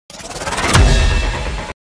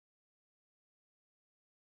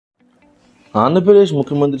ఆంధ్రప్రదేశ్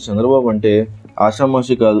ముఖ్యమంత్రి చంద్రబాబు అంటే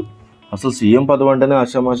ఆషామాషి కాదు. అసలు సీఎం పదవి అంటేనే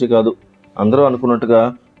ఆషామాషి కాదు. అందరూ అనుకున్నట్టుగా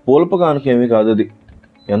పూలపకానికి ఏమీ కాదు. అది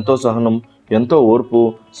ఎంతో సహనం, ఎంతో ఓర్పు,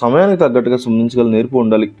 సమయానికి తగ్గట్టుగా స్పందించగల నేర్పు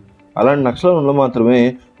ఉండాలి. అలాంటి లక్షణాలు మాత్రమే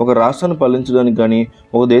ఒక రాష్ట్రాన్ని పాలించడానికి కానీ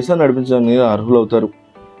ఒక దేశాన్ని నడిపించడానికి అర్హులవుతారు.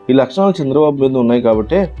 ఈ లక్షణాలు చంద్రబాబు మీద ఉన్నాయి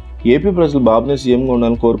కాబట్టే ఏపీ ప్రజలు బాబుని సీఎంగా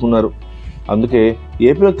ఉండాలని కోరుకున్నారు. అందుకే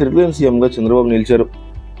ఏపీలో తిరుగులేని సీఎంగా చంద్రబాబు నిలిచారు.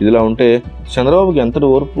 ఇదిలా ఉంటే చంద్రబాబుకి ఎంతటి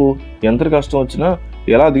ఓర్పు, ఎంతటి కష్టం వచ్చినా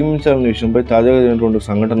ఎలా అధిగమించాలనే విషయంపై తాజాగా జరిగినటువంటి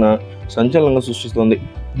సంఘటన సంచలనంగా సృష్టిస్తోంది.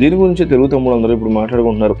 దీని గురించి తెలుగు తమ్ముళ్ళందరూ ఇప్పుడు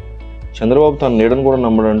మాట్లాడుకుంటున్నారు. చంద్రబాబు తన నీడను కూడా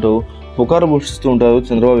నమ్మడంటూ పుకారు భూషిస్తూ ఉంటారు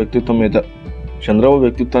చంద్రబాబు వ్యక్తిత్వం మీద. చంద్రబాబు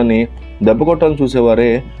వ్యక్తిత్వాన్ని దెబ్బకొట్టాలని చూసేవారే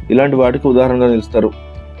ఇలాంటి వాటికి ఉదాహరణగా నిలుస్తారు.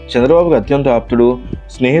 చంద్రబాబుకి అత్యంత ఆప్తుడు,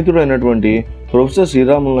 స్నేహితుడు అయినటువంటి ప్రొఫెసర్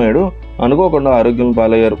శ్రీరాములు నాయుడు అనుకోకుండా ఆరోగ్యం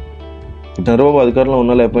పాలయ్యారు. చంద్రబాబు అధికారంలో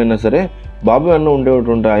ఉన్నా లేకపోయినా సరే బాబు వెన్న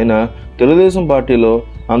ఉండేటువంటి ఆయన తెలుగుదేశం పార్టీలో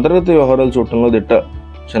అంతర్గత వ్యవహారాలు చూడటంలో దిట్ట.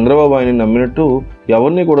 చంద్రబాబు ఆయన్ని నమ్మినట్టు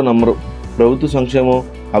ఎవరిని కూడా నమ్మరు. ప్రభుత్వ సంక్షేమం,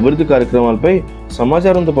 అభివృద్ధి కార్యక్రమాలపై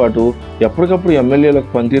సమాచారంతో పాటు ఎప్పటికప్పుడు ఎమ్మెల్యేలకు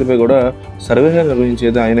పనితీరుపై కూడా సర్వేగా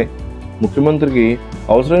నిర్వహించేది ఆయనే. ముఖ్యమంత్రికి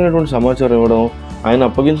అవసరమైనటువంటి సమాచారం ఇవ్వడం, ఆయన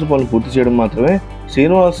అప్పగించిన పనులు పూర్తి చేయడం మాత్రమే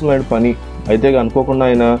శ్రీనివాస నాయుడు పని. అయితే అనుకోకుండా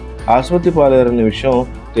ఆయన ఆసుపత్రి పాలయ్యారనే విషయం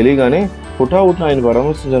తెలియగానే హుటాహుటిన ఆయన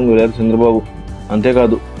పరామర్శించడానికి వెళ్ళారు చంద్రబాబు.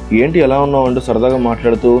 అంతేకాదు, ఏంటి ఎలా ఉన్నావు అంటూ సరదాగా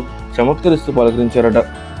మాట్లాడుతూ చమత్కరిస్తూ పలకరించారట.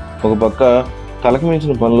 ఒక పక్క తలకు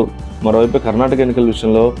మించిన పనులు, మరోవైపు కర్ణాటక ఎన్నికల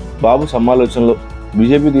విషయంలో బాబు సమాలోచనలు,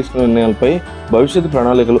 బీజేపీ తీసుకున్న నిర్ణయాలపై భవిష్యత్తు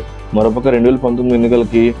ప్రణాళికలు, మరోపక్క 2019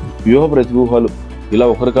 ఎన్నికలకి వ్యూహ ప్రతివ్యూహాలు, ఇలా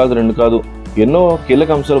ఒకరు కాదు రెండు కాదు ఎన్నో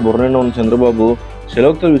కీలక అంశాలు బుర్రనిండా ఉన్న చంద్రబాబు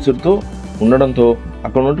సెలవుక్తలు విసురుతూ ఉండడంతో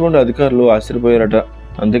అక్కడ ఉన్నటువంటి అధికారులు ఆశ్చర్యపోయారట.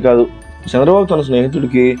 అంతేకాదు, చంద్రబాబు తన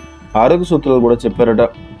స్నేహితుడికి ఆరోగ్య సూత్రాలు కూడా చెప్పారట.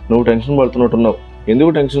 నువ్వు టెన్షన్ పడుతున్నట్టున్నావు, ఎందుకు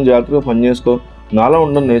టెన్షన్, జాగ్రత్తగా పనిచేసుకో, నాలా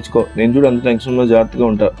ఉండడం నేర్చుకో, నేను చూడు ఎంత టెన్షన్లో జాగ్రత్తగా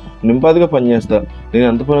ఉంటా, నింపాదిగా పనిచేస్తా, నేను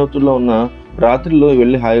ఎంత పని ఒత్తిడిలో ఉన్నా రాత్రిలో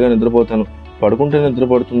వెళ్ళి హాయిగా నిద్రపోతాను, పడుకుంటే నిద్ర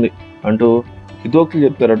పడుతుంది అంటూ హితోక్తులు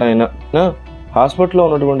చెప్తారట ఆయన. హాస్పిటల్లో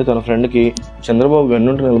ఉన్నటువంటి తన ఫ్రెండ్కి చంద్రబాబు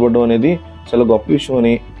వెన్నుంటి నిలబడడం అనేది చాలా గొప్ప విషయం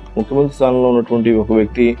అని, ముఖ్యమంత్రి స్థానంలో ఉన్నటువంటి ఒక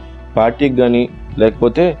వ్యక్తి పార్టీకి కానీ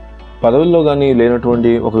లేకపోతే పదవుల్లో కానీ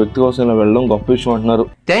లేనటువంటి ఒక వ్యక్తి కోసం ఇలా వెళ్ళడం గొప్ప విషయం అంటున్నారు.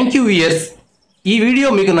 Thank you viewers. ఈ వీడియో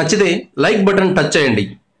మీకు నచ్చితే లైక్ బటన్ టచ్ చేయండి.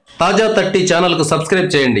 తాజా 30 ఛానల్కు సబ్స్క్రైబ్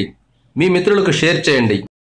చేయండి. మీ మిత్రులకు షేర్ చేయండి.